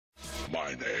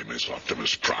My name is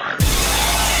Optimus Prime.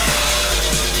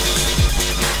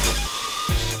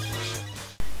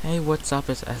 Hey, what's up?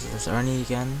 It's Ernie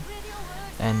again,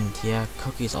 and yeah,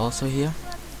 Cookie's also here.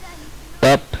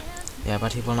 Yep. Yeah,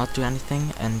 but he will not do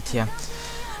anything. And yeah,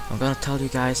 I'm gonna tell you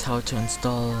guys how to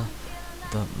install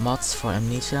the mods for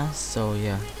Amnesia. So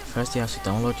yeah, first you have to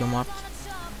download your mod,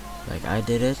 like I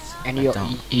did it. And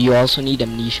you also need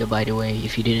Amnesia, by the way,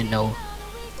 if you didn't know.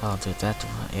 Oh, dude, that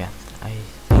yeah, I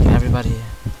think everybody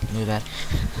knew that.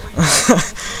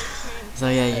 So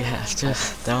yeah, you have to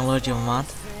download your mod,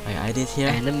 like I did here.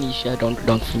 And Amnesia,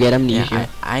 don't forget Amnesia.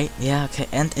 Yeah, okay,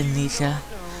 and Amnesia.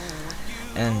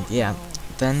 And yeah,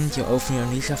 then you open your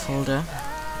Amnesia folder.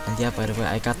 And yeah, by the way,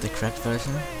 I got the cracked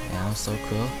version. Yeah, I'm so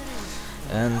cool.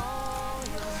 And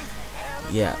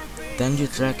yeah, then you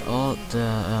drag all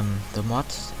the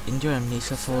mods in your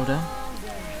Amnesia folder.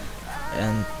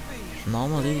 And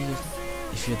normally,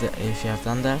 if you have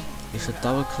done that, you should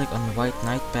double click on the white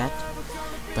night bed,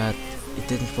 but it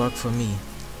didn't work for me.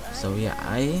 So yeah,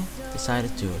 I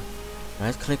decided to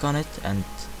right click on it and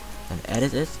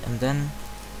edit it, and then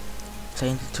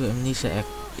change it to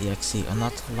Amnesia.exe or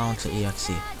not Launcher.exe.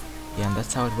 Yeah, and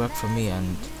that's how it worked for me.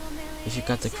 And if you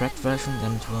got the correct version,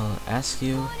 then it will ask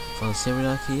you for the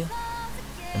serial key.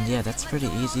 And yeah, that's pretty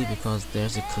easy because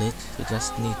there's a click. You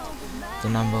just need the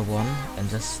number 1 and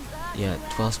just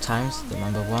 12 times the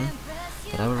number 1.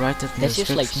 But I will write that in the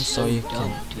description, like so you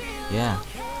can. Yeah.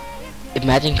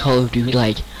 Imagine Call of Duty,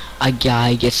 like a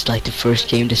guy gets like the first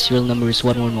game, the serial number is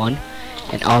 111,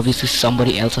 and obviously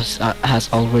somebody else has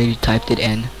already typed it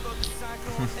in.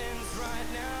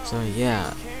 So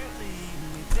yeah,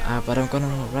 but I'm gonna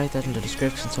write that in the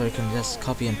description so you can just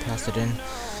copy and paste it in.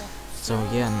 So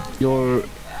yeah, You're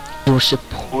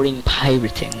supporting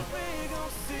pirating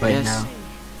right now.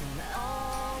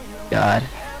 God.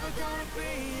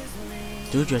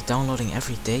 Dude, you're downloading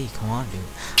every day. Come on, dude.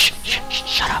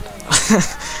 Shut up.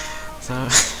 So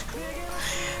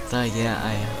yeah,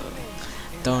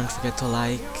 don't forget to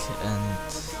like, and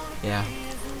yeah,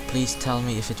 please tell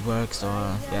me if it works,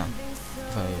 or yeah,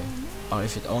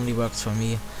 if it only works for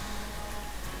me.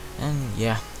 And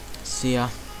yeah, see ya.